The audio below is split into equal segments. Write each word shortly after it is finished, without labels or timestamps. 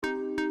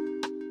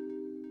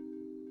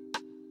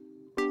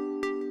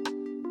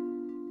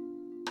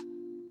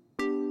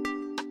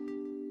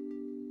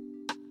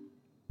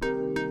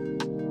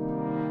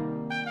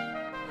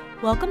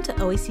Welcome to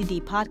OECD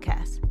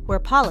Podcast, where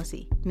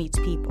policy meets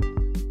people.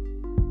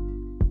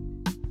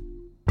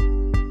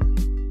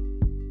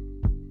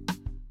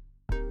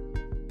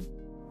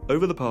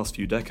 Over the past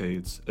few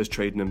decades, as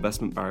trade and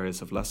investment barriers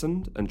have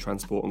lessened and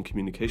transport and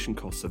communication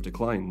costs have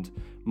declined,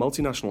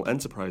 multinational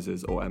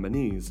enterprises, or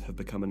M&Es, have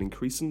become an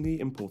increasingly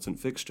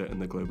important fixture in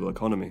the global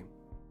economy.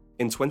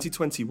 In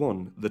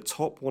 2021, the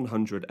top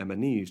 100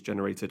 M&Es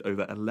generated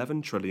over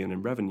 11 trillion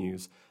in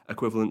revenues,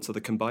 equivalent to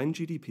the combined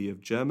GDP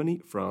of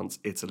Germany, France,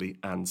 Italy,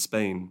 and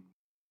Spain.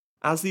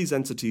 As these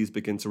entities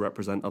begin to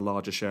represent a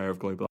larger share of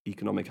global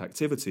economic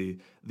activity,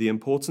 the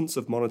importance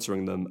of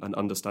monitoring them and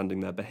understanding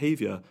their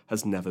behaviour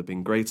has never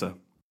been greater.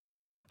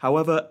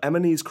 However,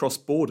 M&Es cross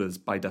borders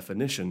by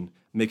definition,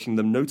 making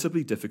them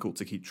notably difficult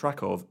to keep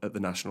track of at the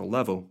national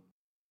level.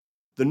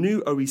 The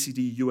new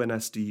OECD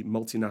UNSD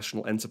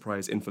Multinational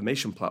Enterprise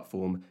Information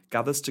Platform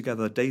gathers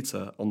together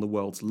data on the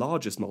world's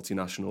largest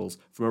multinationals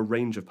from a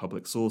range of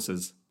public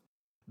sources.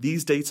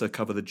 These data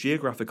cover the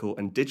geographical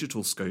and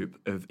digital scope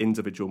of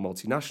individual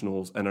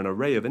multinationals and an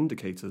array of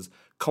indicators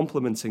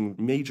complementing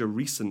major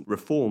recent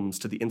reforms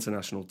to the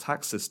international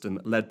tax system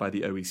led by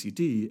the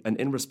OECD and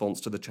in response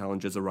to the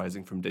challenges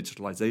arising from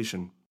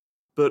digitalization.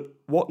 But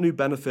what new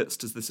benefits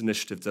does this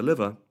initiative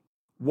deliver?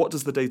 What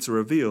does the data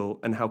reveal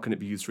and how can it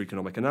be used for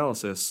economic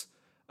analysis?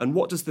 And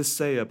what does this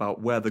say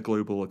about where the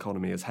global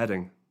economy is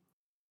heading?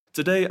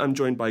 Today I'm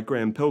joined by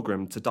Graham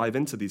Pilgrim to dive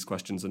into these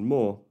questions and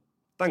more.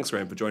 Thanks,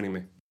 Graham, for joining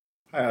me.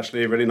 Hi,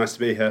 Ashley. Really nice to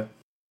be here.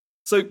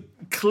 So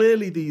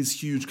clearly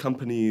these huge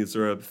companies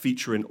are a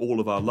feature in all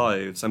of our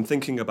lives. I'm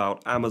thinking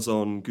about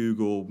Amazon,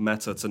 Google,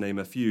 Meta, to name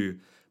a few.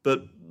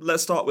 But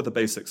let's start with the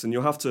basics, and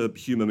you'll have to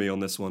humour me on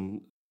this one.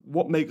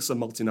 What makes a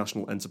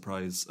multinational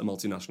enterprise a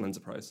multinational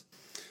enterprise?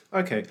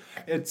 Okay,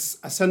 it's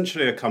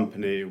essentially a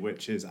company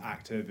which is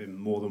active in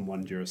more than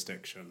one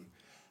jurisdiction.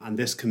 And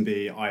this can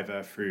be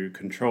either through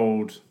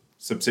controlled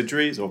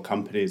subsidiaries or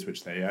companies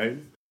which they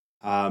own,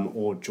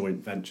 or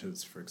joint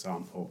ventures, for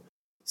example.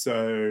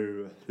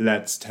 So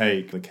let's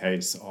take the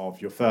case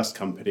of your first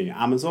company,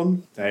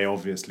 Amazon. They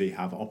obviously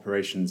have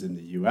operations in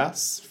the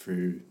US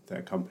through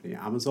their company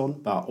Amazon,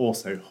 but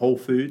also Whole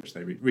Foods, which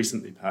they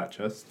recently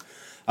purchased.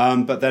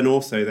 But then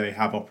also they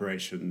have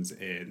operations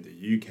in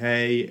the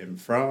UK, in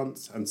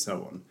France, and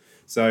so on.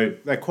 So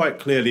they're quite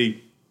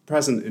clearly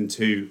present in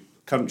two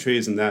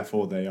countries, and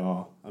therefore they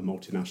are a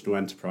multinational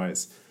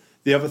enterprise.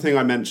 The other thing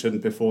I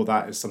mentioned before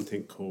that is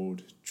something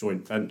called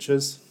joint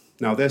ventures.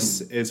 Now, this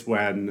is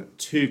when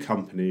two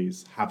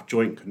companies have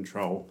joint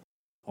control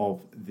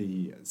of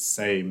the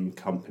same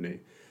company.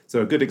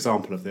 So a good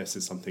example of this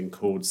is something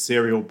called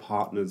Cereal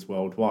Partners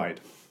Worldwide.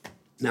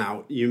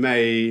 Now, you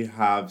may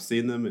have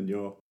seen them in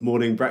your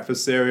morning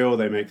breakfast cereal.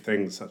 They make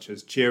things such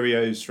as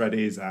Cheerios,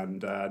 Shreddies,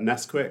 and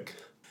Nesquik.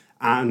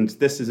 And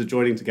this is a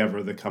joining together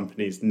of the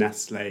companies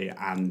Nestle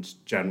and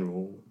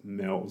General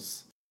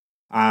Mills.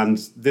 And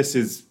this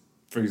is,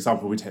 for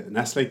example, we take the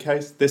Nestle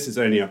case. This is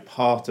only a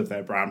part of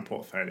their brand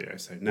portfolio.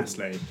 So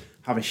Nestle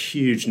have a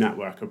huge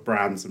network of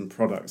brands and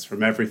products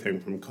from everything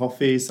from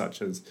coffee,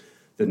 such as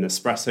the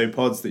Nespresso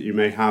pods that you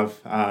may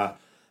have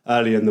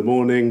early in the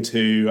morning,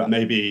 to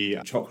maybe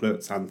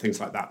chocolates and things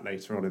like that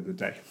later on in the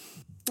day.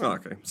 Oh,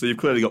 okay, so you've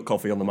clearly got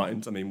coffee on the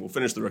mind. I mean, we'll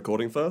finish the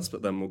recording first,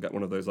 but then we'll get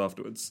one of those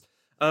afterwards.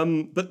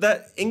 But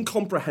they're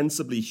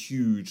incomprehensibly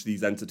huge,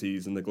 these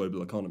entities in the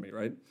global economy,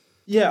 right?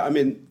 Yeah, I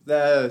mean,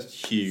 they're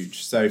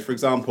huge. So, for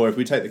example, if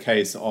we take the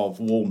case of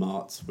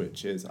Walmart,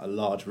 which is a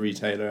large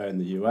retailer in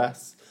the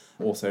US,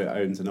 also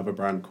owns another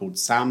brand called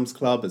Sam's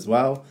Club as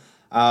well,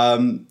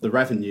 the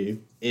revenue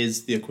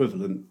is the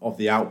equivalent of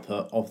the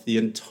output of the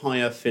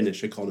entire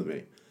Finnish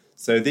economy.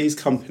 So these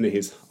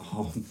companies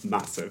are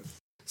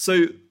massive.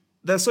 So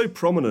they're so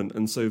prominent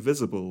and so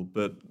visible,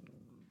 but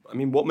I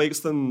mean, what makes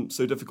them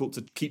so difficult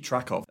to keep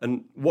track of?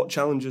 And what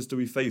challenges do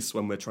we face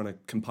when we're trying to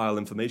compile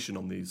information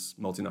on these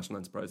multinational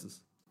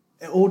enterprises?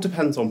 It all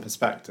depends on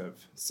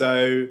perspective.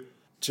 So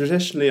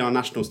traditionally, our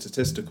national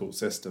statistical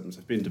systems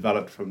have been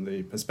developed from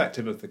the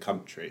perspective of the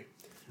country.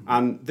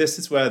 And this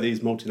is where these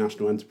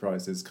multinational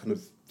enterprises kind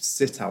of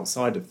sit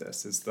outside of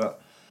this, is that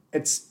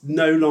it's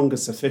no longer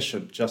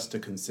sufficient just to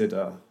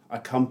consider a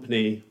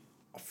company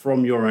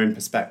from your own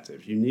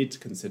perspective. You need to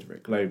consider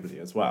it globally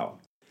as well.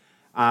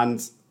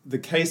 And the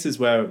cases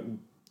where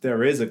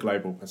there is a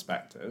global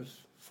perspective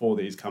for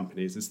these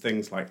companies is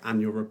things like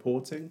annual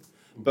reporting.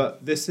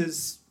 But this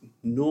is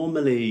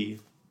normally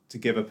to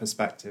give a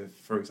perspective,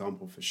 for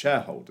example, for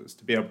shareholders,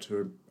 to be able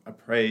to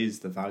appraise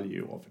the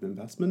value of an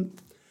investment.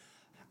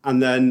 And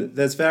then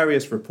there's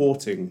various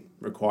reporting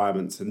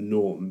requirements and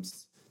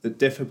norms that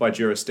differ by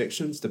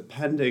jurisdictions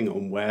depending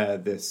on where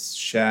this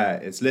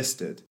share is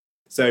listed.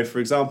 So, for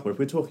example, if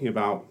we're talking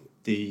about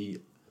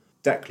the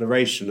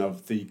declaration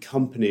of the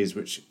companies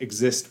which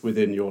exist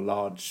within your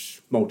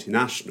large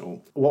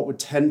multinational, what would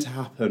tend to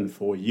happen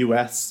for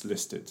US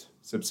listed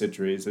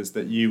subsidiaries is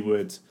that you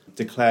would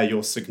declare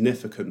your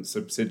significant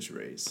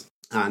subsidiaries.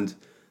 And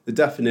the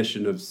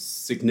definition of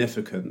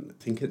significant,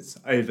 I think it's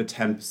over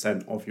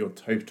 10% of your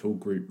total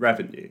group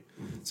revenue.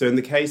 So in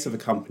the case of a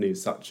company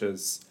such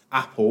as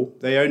Apple,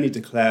 they only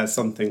declare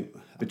something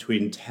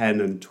between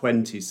 10 and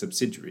 20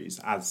 subsidiaries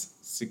as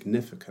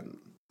significant.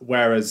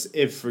 Whereas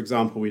if, for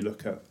example, we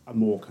look at a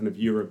more kind of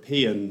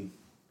European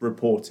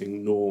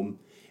reporting norm,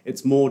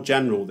 it's more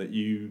general that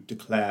you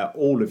declare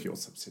all of your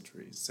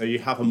subsidiaries. So you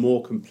have a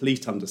more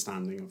complete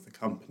understanding of the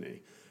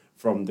company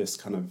from this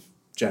kind of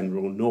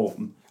general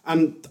norm.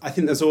 And I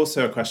think there's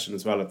also a question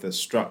as well of the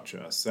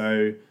structure.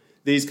 So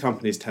these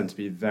companies tend to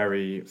be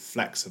very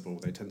flexible.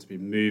 They tend to be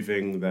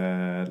moving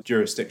their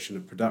jurisdiction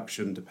of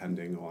production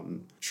depending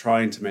on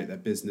trying to make their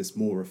business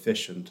more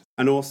efficient.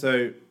 And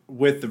also,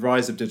 with the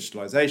rise of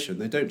digitalization,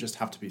 they don't just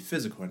have to be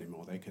physical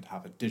anymore. They could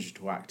have a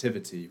digital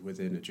activity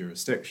within a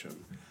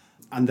jurisdiction.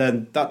 And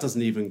then that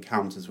doesn't even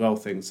count as well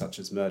things such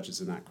as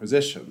mergers and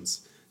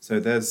acquisitions. So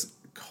there's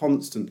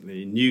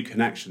constantly new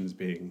connections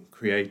being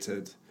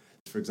created.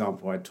 For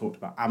example, I talked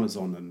about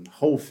Amazon and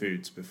Whole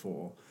Foods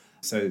before.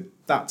 So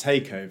that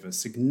takeover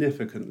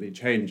significantly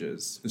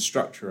changes the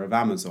structure of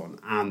Amazon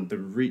and the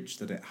reach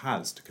that it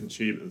has to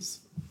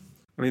consumers.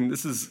 I mean,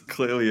 this is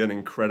clearly an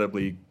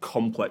incredibly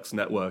complex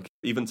network.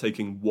 Even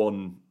taking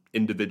one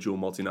individual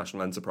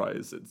multinational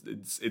enterprise,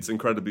 it's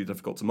incredibly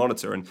difficult to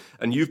monitor.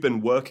 And you've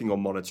been working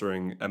on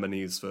monitoring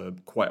M&Es for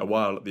quite a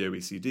while at the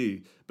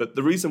OECD. But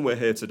the reason we're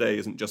here today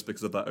isn't just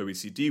because of that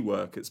OECD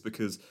work. It's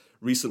because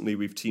recently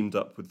we've teamed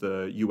up with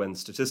the UN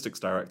Statistics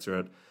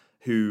Directorate,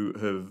 who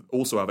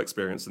have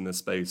experience in this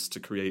space, to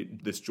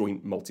create this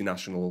joint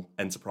multinational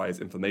enterprise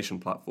information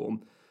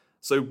platform.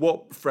 So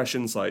what fresh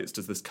insights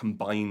does this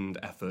combined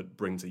effort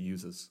bring to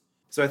users?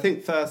 So I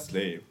think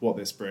firstly, what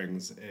this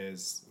brings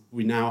is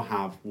we now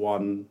have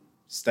one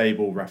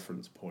stable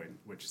reference point,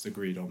 which is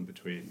agreed on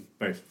between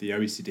both the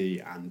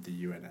OECD and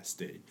the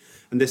UNSD.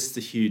 And this is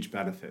a huge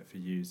benefit for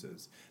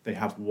users. They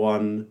have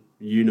one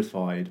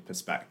unified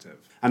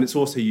perspective. And it's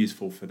also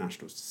useful for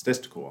national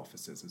statistical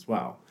offices as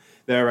well.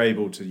 They're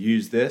able to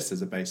use this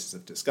as a basis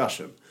of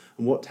discussion.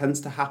 And what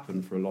tends to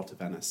happen for a lot of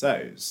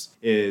NSOs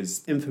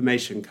is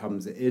information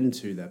comes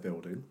into their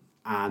building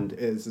and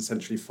is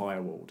essentially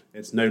firewalled.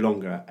 It's no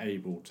longer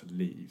able to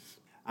leave.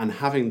 And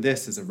having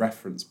this as a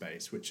reference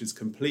base, which is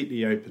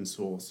completely open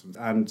source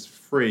and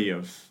free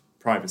of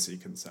privacy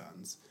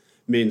concerns,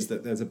 means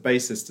that there's a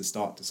basis to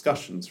start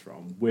discussions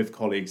from with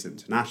colleagues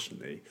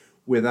internationally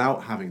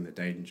without having the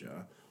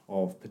danger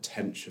of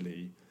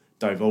potentially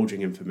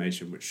divulging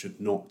information which should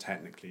not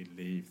technically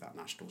leave that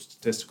National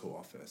Statistical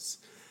Office.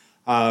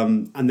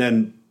 And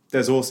then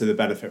there's also the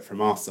benefit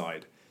from our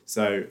side.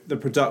 So the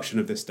production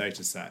of this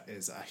data set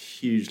is a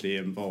hugely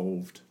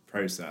involved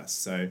process.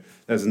 So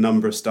there's a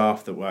number of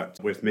staff that worked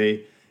with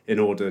me in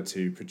order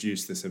to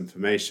produce this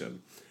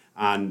information.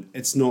 And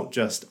it's not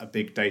just a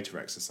big data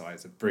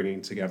exercise of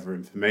bringing together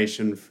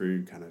information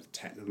through kind of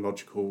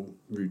technological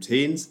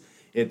routines.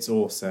 It's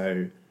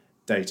also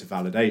data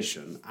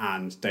validation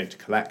and data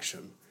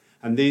collection.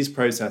 And these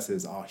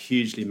processes are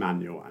hugely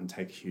manual and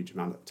take a huge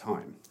amount of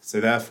time.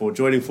 So therefore,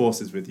 joining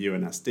forces with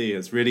UNSD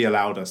has really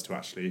allowed us to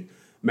actually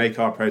make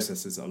our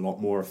processes a lot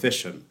more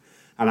efficient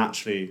and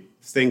actually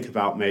think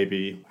about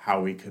maybe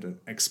how we could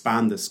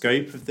expand the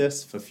scope of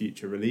this for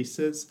future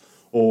releases,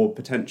 or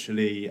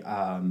potentially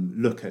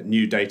look at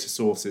new data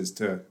sources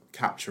to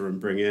capture and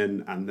bring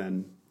in and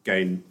then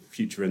gain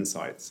future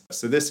insights.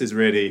 So this is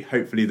really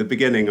hopefully the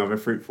beginning of a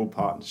fruitful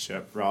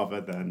partnership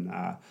rather than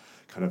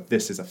kind of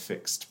this is a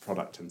fixed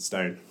product in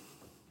stone.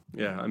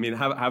 Yeah, I mean,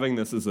 having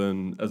this as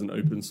an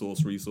open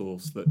source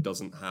resource that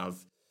doesn't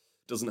have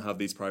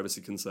these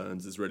privacy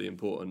concerns is really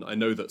important. I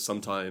know that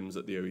sometimes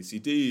at the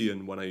OECD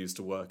and when I used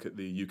to work at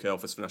the UK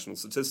Office for National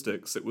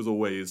Statistics, it was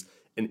always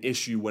an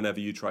issue whenever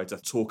you try to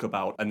talk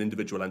about an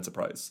individual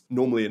enterprise.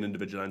 Normally an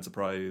individual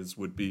enterprise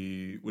would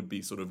be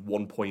sort of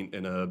one point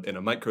in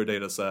a micro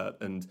data set,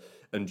 and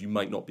you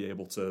might not be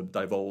able to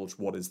divulge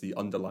what is the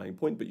underlying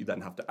point, but you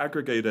then have to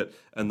aggregate it,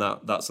 and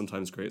that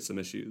sometimes creates some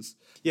issues.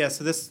 Yeah,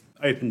 so this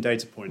open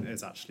data point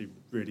is actually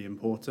really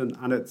important,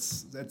 and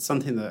it's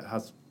something that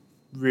has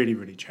really,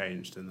 really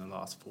changed in the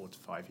last 4 to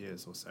 5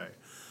 years or so.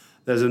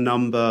 There's a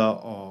number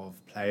of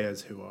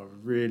players who are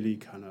really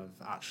kind of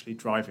actually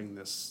driving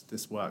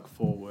this work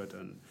forward,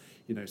 and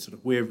sort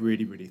of we're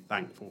really, really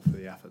thankful for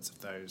the efforts of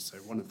those. So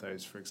one of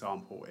those, for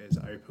example, is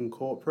Open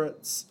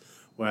Corporates,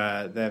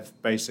 where they've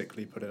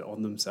basically put it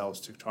on themselves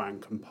to try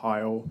and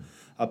compile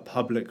a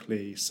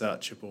publicly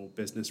searchable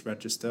business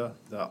register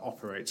that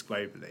operates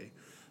globally.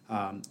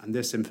 And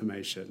this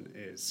information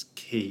is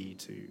key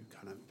to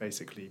kind of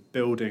basically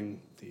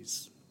building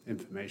these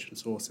information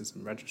sources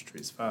and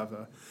registries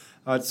further.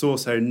 It's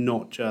also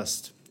not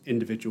just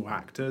individual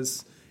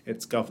actors,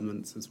 it's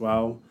governments as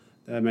well.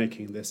 They're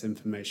making this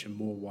information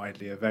more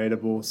widely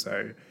available.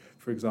 So,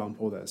 for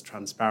example, there's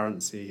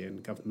transparency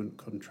in government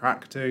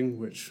contracting,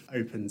 which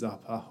opens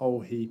up a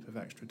whole heap of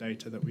extra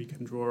data that we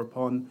can draw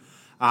upon.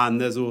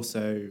 And there's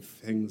also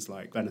things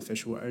like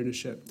beneficial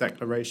ownership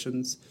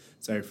declarations.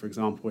 So, for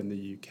example, in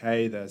the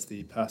UK, there's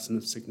the Person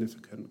of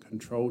Significant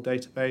Control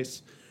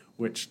database,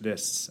 which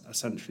lists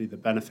essentially the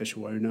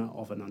beneficial owner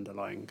of an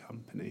underlying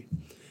company.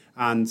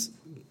 And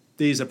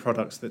these are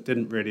products that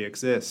didn't really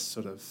exist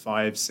sort of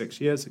 5-6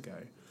 years ago.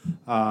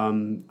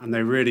 And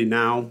they really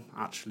now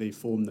actually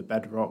form the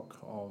bedrock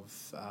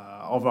of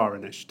our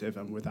initiative,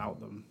 and without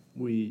them,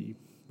 we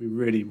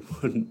really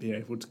wouldn't be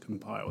able to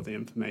compile the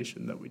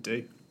information that we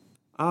do.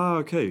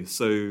 Okay.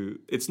 So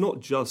it's not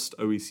just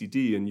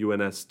OECD and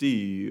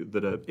UNSD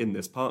that are in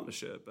this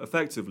partnership.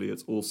 Effectively,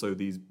 it's also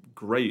these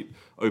great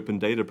open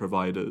data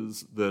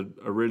providers that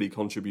are really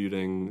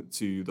contributing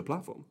to the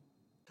platform.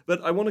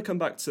 But I want to come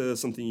back to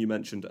something you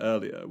mentioned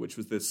earlier, which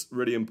was this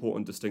really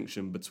important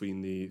distinction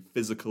between the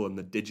physical and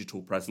the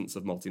digital presence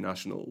of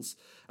multinationals.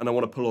 And I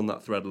want to pull on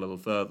that thread a little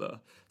further.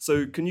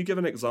 So can you give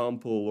an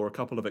example or a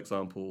couple of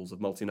examples of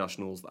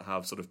multinationals that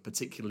have sort of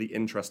particularly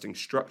interesting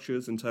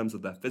structures in terms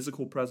of their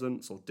physical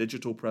presence or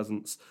digital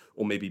presence,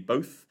 or maybe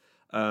both?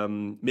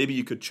 Maybe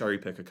you could cherry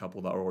pick a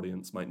couple that our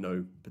audience might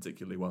know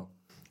particularly well.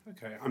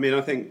 Okay, I mean,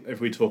 I think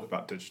if we talk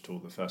about digital,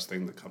 the first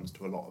thing that comes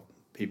to a lot of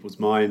people's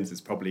minds is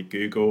probably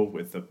Google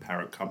with the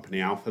parent company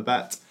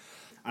Alphabet.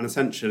 And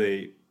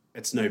essentially,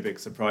 it's no big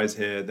surprise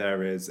here.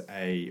 There is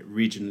a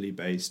regionally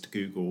based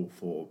Google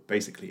for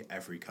basically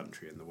every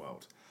country in the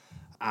world.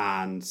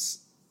 And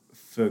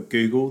for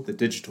Google, the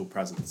digital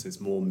presence is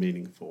more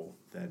meaningful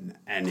than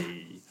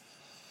any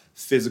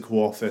physical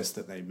office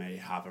that they may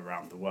have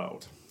around the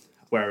world.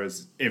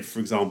 Whereas if, for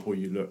example,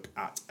 you look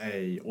at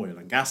a oil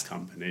and gas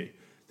company,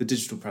 the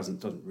digital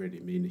presence doesn't really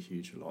mean a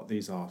huge lot.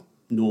 These are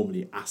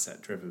normally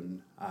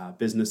asset-driven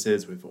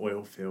businesses with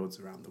oil fields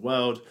around the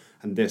world,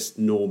 and this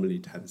normally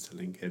tends to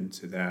link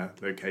into their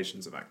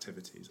locations of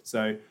activities.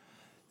 So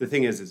the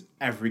thing is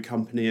every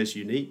company is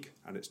unique,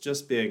 and it's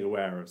just being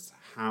aware of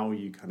how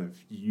you kind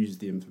of use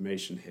the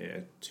information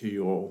here to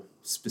your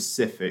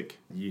specific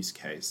use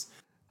case.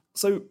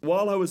 So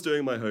while I was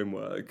doing my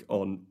homework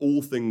on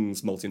all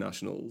things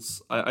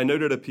multinationals, I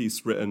noted a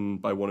piece written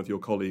by one of your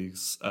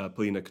colleagues,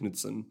 Polina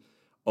Knudsen,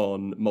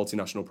 on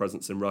multinational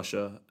presence in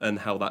Russia and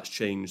how that's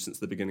changed since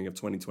the beginning of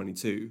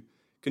 2022.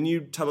 Can you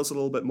tell us a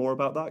little bit more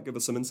about that? Give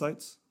us some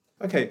insights?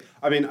 Okay.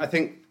 I mean, I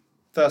think,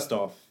 first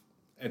off,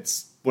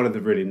 it's one of the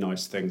really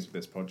nice things with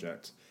this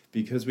project.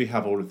 Because we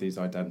have all of these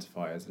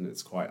identifiers and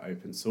it's quite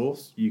open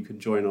source, you can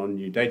join on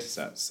new data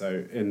sets.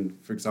 So in,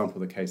 for example,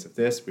 the case of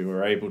this, we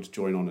were able to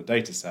join on a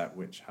data set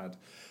which had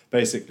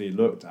basically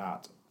looked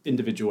at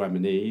individual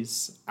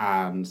M&Es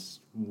and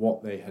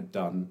what they had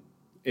done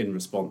in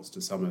response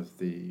to some of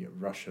the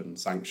Russian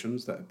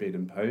sanctions that had been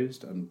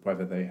imposed and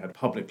whether they had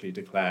publicly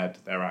declared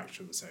their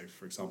actions. So,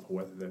 for example,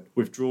 whether they'd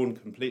withdrawn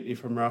completely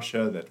from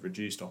Russia, they'd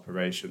reduced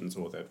operations,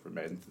 or they'd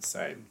remained the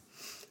same.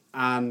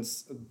 And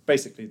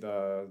basically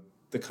the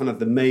kind of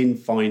the main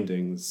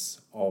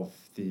findings of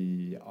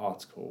the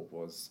article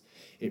was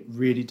it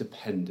really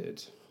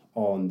depended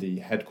on the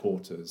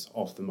headquarters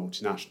of the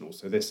multinational.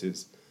 So this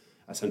is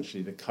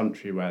essentially the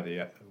country where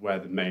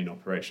the main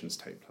operations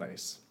take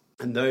place.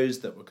 And those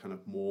that were kind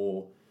of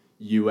more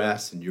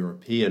US and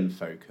European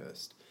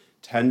focused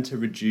tend to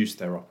reduce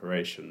their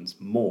operations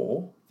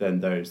more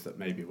than those that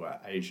maybe were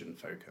Asian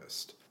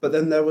focused. But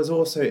then there was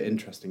also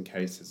interesting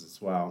cases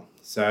as well.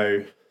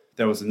 So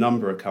there was a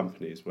number of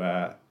companies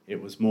where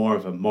it was more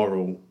of a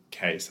moral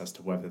case as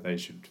to whether they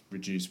should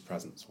reduce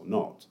presence or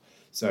not.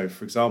 So,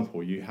 for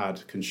example, you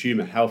had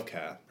consumer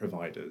healthcare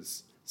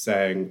providers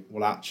saying,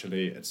 well,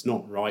 actually, it's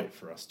not right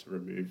for us to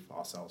remove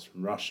ourselves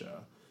from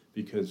Russia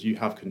because you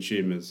have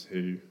consumers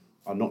who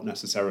are not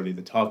necessarily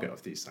the target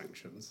of these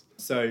sanctions.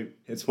 So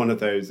it's one of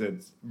those,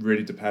 it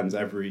really depends.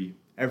 Every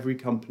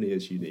company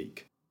is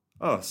unique.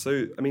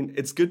 So, I mean,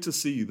 it's good to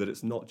see that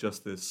it's not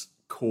just this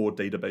core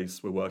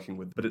database we're working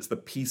with, but it's the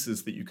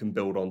pieces that you can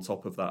build on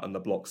top of that and the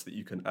blocks that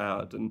you can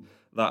add. And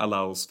that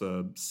allows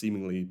for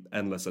seemingly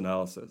endless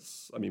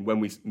analysis. I mean, when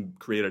we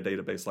create a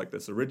database like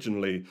this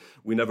originally,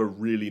 we never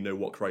really know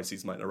what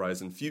crises might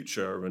arise in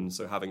future. And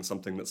so having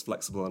something that's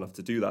flexible enough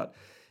to do that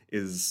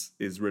is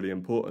really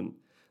important.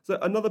 So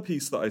another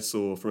piece that I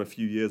saw from a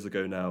few years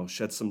ago now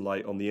shed some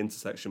light on the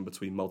intersection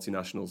between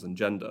multinationals and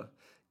gender.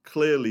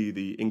 Clearly,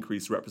 the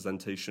increased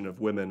representation of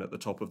women at the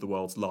top of the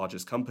world's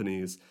largest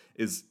companies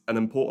is an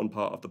important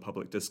part of the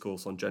public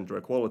discourse on gender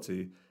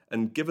equality.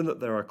 And given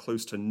that there are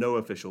close to no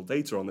official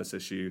data on this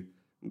issue,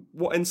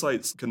 what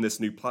insights can this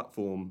new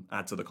platform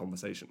add to the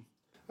conversation?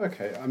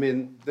 Okay, I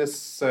mean,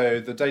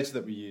 the data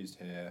that we used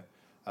here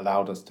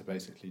allowed us to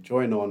basically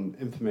join on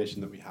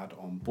information that we had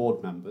on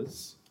board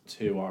members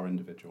to our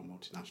individual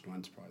multinational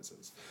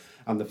enterprises.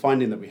 And the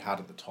finding that we had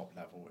at the top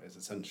level is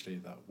essentially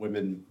that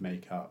women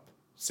make up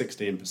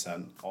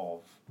 16%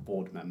 of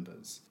board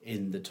members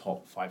in the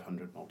top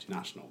 500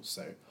 multinationals.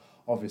 So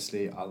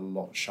obviously a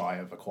lot shy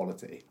of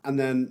equality. And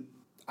then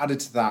added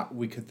to that,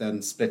 we could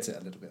then split it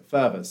a little bit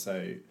further.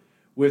 So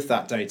with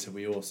that data,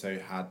 we also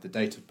had the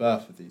date of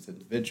birth of these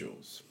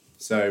individuals.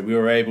 So we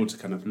were able to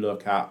kind of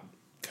look at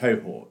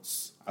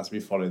cohorts as we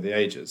follow the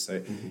ages.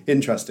 So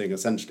interesting,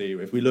 essentially,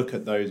 if we look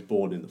at those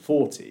born in the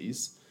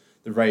 40s,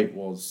 the rate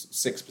was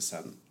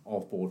 6%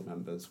 of board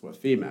members were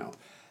female.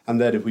 And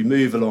then if we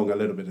move along a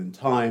little bit in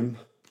time,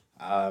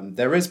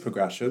 there is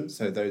progression.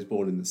 So those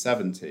born in the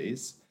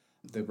 70s,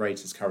 the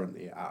rate is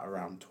currently at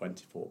around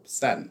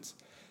 24%.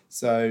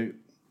 So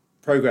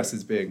progress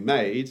is being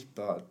made,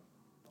 but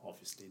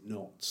obviously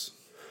not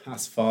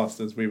as fast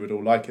as we would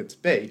all like it to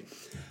be.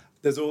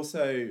 There's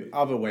also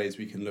other ways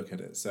we can look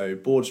at it. So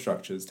board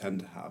structures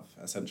tend to have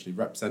essentially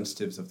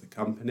representatives of the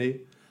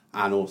company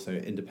and also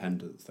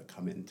independents that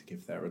come in to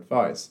give their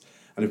advice.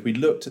 And if we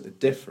looked at the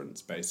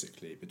difference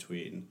basically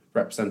between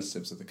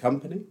representatives of the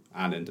company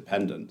and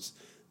independents,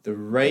 the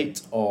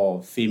rate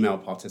of female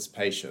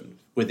participation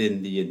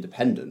within the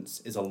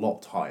independents is a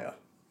lot higher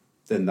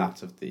than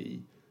that of the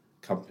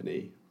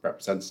company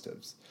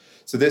representatives.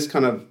 So this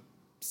kind of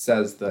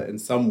says that in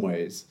some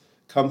ways,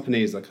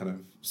 companies are kind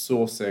of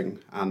sourcing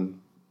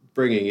and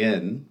bringing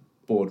in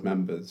board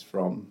members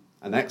from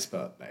an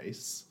expert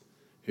base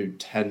who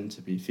tend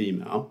to be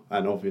female,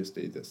 and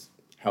obviously this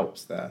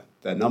helps their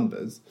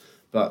numbers,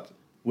 but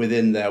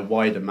within their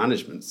wider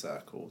management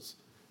circles,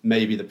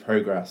 maybe the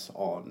progress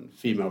on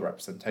female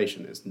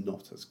representation is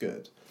not as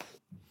good.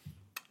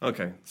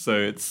 Okay, so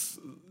it's,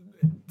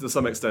 to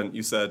some extent,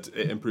 you said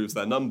it improves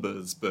their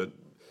numbers, but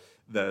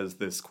there's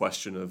this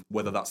question of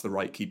whether that's the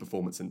right key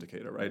performance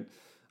indicator, right?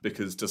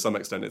 Because to some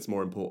extent, it's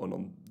more important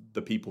on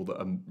the people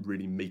that are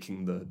really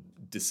making the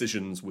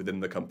decisions within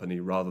the company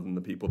rather than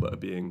the people that are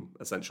being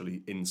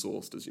essentially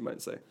insourced, as you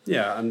might say.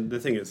 Yeah, and the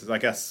thing is I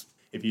guess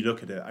if you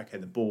look at it, okay,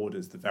 the board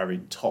is the very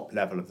top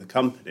level of the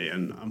company,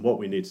 and what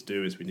we need to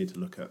do is we need to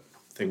look at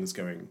things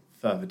going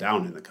further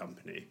down in the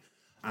company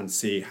and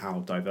see how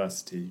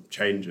diversity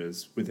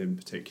changes within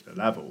particular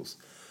levels.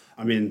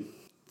 I mean,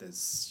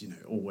 there's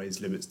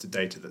always limits to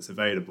data that's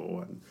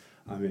available, and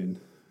I mean,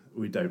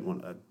 we don't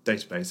want a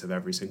database of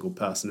every single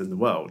person in the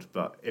world,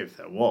 but if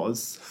there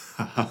was,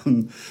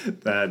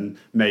 then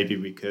maybe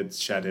we could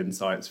shed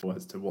insights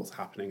as to what's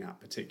happening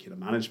at particular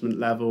management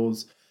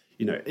levels.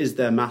 Is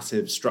there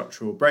massive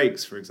structural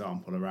breaks, for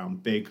example,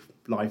 around big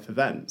life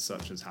events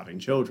such as having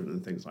children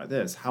and things like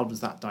this? How does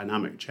that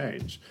dynamic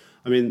change?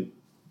 I mean,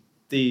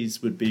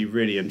 these would be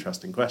really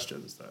interesting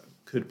questions that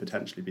could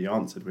potentially be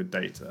answered with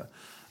data.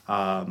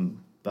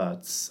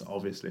 But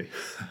obviously,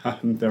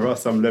 there are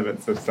some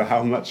limits as to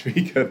how much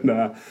we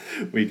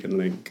can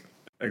link.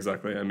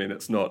 Exactly. I mean,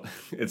 it's not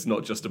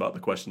just about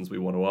the questions we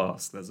want to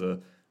ask. There's a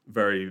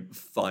very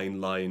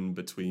fine line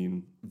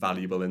between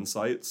valuable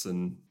insights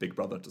and Big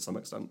Brother to some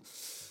extent.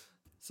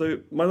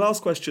 So my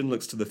last question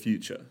looks to the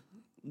future.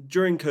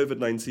 During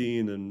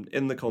COVID-19 and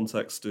in the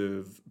context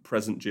of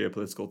present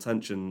geopolitical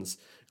tensions,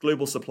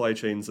 global supply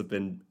chains have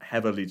been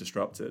heavily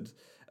disrupted,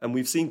 and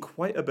we've seen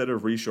quite a bit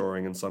of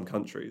reshoring in some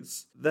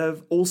countries. There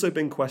have also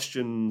been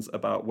questions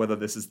about whether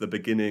this is the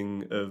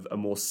beginning of a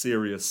more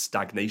serious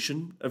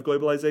stagnation of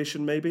globalization,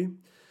 maybe.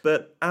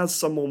 But as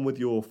someone with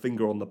your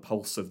finger on the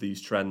pulse of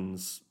these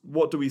trends,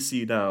 what do we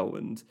see now,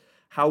 and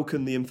how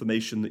can the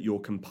information that you're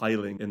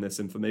compiling in this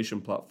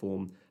information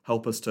platform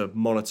help us to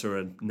monitor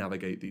and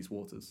navigate these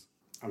waters?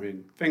 I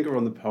mean, finger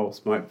on the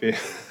pulse might be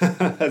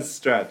a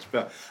stretch,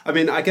 but I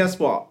mean, I guess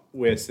what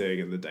we're seeing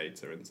in the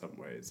data in some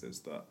ways is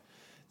that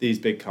these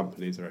big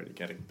companies are only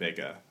getting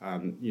bigger,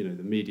 and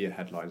the media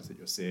headlines that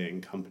you're seeing,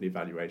 company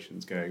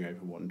valuations going over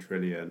 1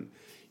 trillion,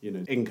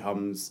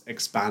 incomes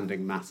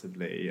expanding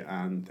massively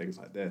and things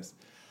like this.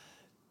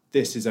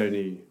 This is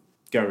only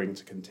going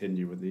to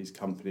continue, and these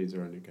companies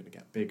are only going to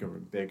get bigger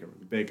and bigger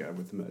and bigger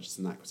with the mergers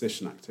and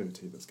acquisition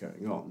activity that's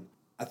going on.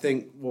 I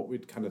think what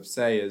we'd kind of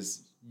say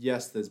is,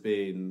 yes, there's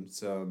been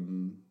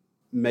some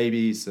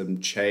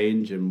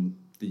change in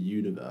the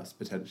universe,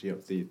 potentially,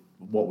 of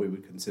what we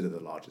would consider the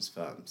largest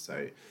firms.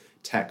 So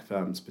tech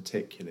firms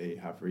particularly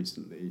have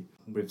recently,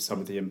 with some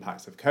of the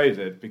impacts of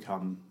COVID,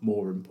 become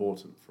more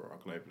important for our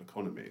global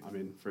economy. I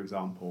mean, for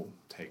example,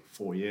 take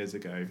 4 years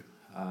ago,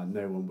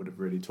 no one would have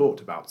really talked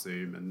about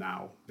Zoom, and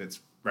now it's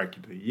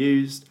regularly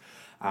used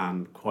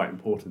and quite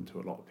important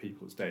to a lot of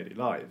people's daily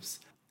lives.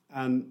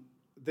 And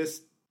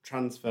this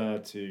transfer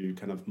to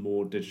kind of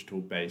more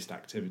digital-based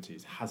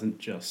activities hasn't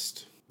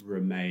just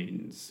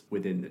remains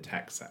within the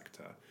tech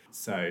sector.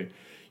 So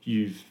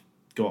you've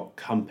got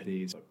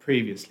companies that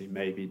previously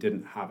maybe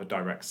didn't have a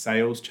direct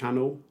sales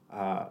channel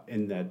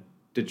in their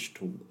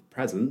digital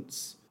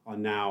presence are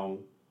now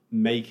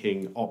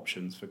making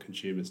options for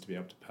consumers to be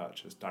able to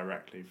purchase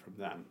directly from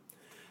them.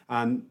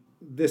 And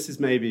this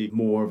is maybe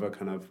more of a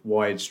kind of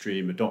wide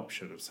stream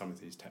adoption of some of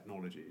these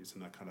technologies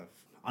and a kind of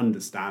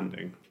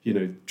understanding,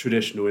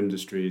 traditional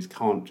industries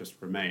can't just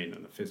remain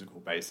on a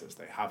physical basis.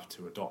 They have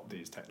to adopt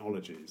these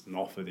technologies and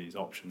offer these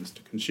options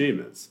to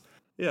consumers.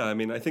 Yeah, I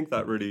mean, I think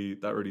that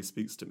really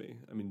speaks to me.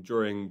 I mean,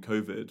 during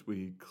COVID,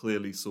 we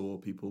clearly saw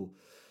people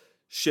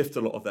shift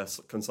a lot of their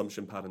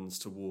consumption patterns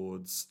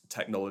towards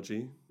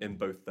technology in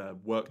both their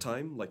work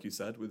time, like you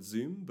said, with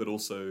Zoom, but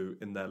also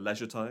in their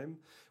leisure time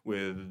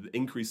with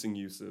increasing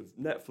use of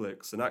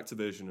Netflix and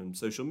Activision and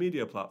social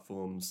media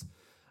platforms.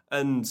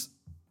 And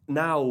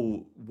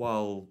now,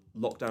 while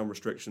lockdown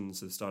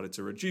restrictions have started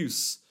to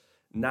reduce,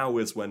 now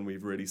is when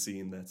we've really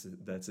seen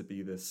there to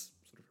be this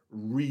sort of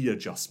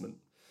readjustment.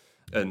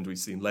 And we've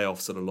seen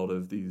layoffs at a lot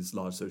of these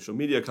large social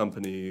media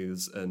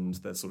companies, and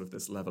there's sort of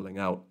this leveling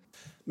out.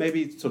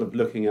 Maybe sort of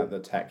looking at the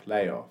tech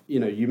layoff.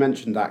 You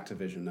mentioned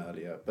Activision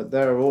earlier, but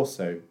they're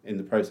also in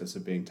the process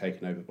of being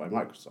taken over by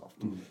Microsoft.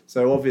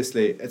 So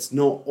obviously it's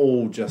not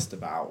all just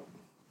about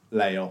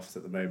layoffs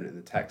at the moment in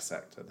the tech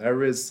sector.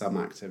 There is some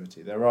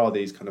activity. There are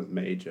these kind of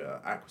major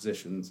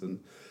acquisitions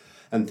and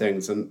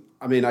things. And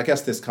I mean, I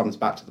guess this comes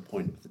back to the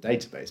point of the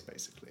database,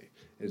 basically,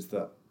 is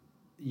that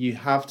you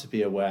have to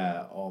be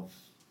aware of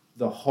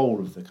the whole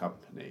of the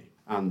company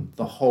and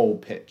the whole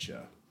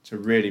picture to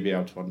really be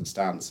able to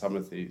understand some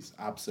of these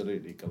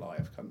absolutely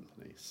Goliath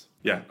companies.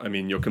 Yeah, I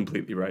mean, you're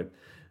completely right.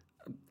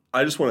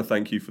 I just want to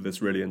thank you for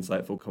this really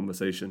insightful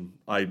conversation.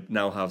 I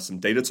now have some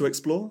data to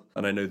explore,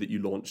 and I know that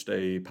you launched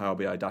a Power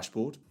BI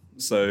dashboard,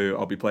 so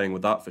I'll be playing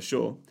with that for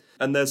sure.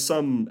 And there's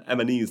some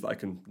M&Es that I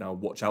can now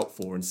watch out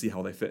for and see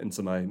how they fit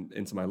into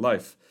my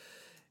life.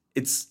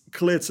 It's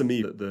clear to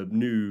me that the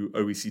new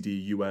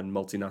OECD UN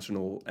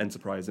Multinational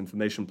Enterprise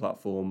Information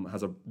Platform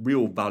has a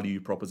real value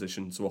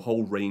proposition to a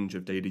whole range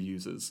of data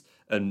users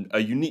and a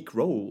unique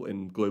role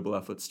in global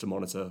efforts to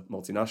monitor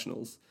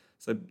multinationals.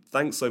 So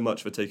thanks so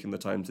much for taking the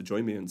time to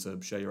join me and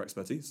to share your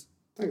expertise.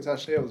 Thanks,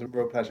 Ashley. It was a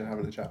real pleasure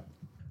having a chat.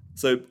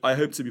 So I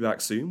hope to be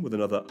back soon with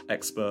another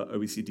expert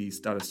OECD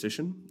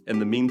statistician. In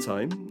the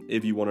meantime,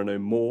 if you want to know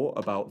more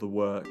about the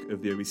work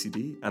of the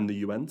OECD and the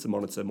UN to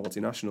monitor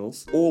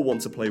multinationals, or want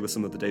to play with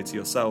some of the data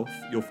yourself,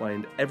 you'll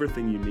find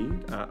everything you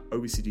need at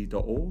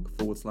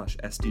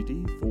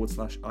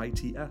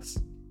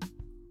oecd.org/SDD/ITS.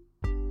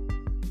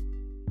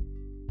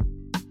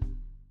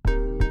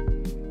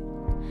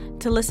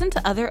 To listen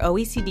to other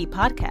OECD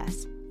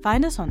podcasts,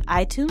 find us on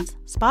iTunes,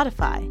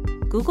 Spotify,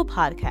 Google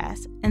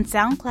Podcasts, and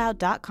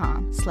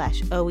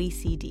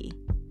SoundCloud.com/OECD.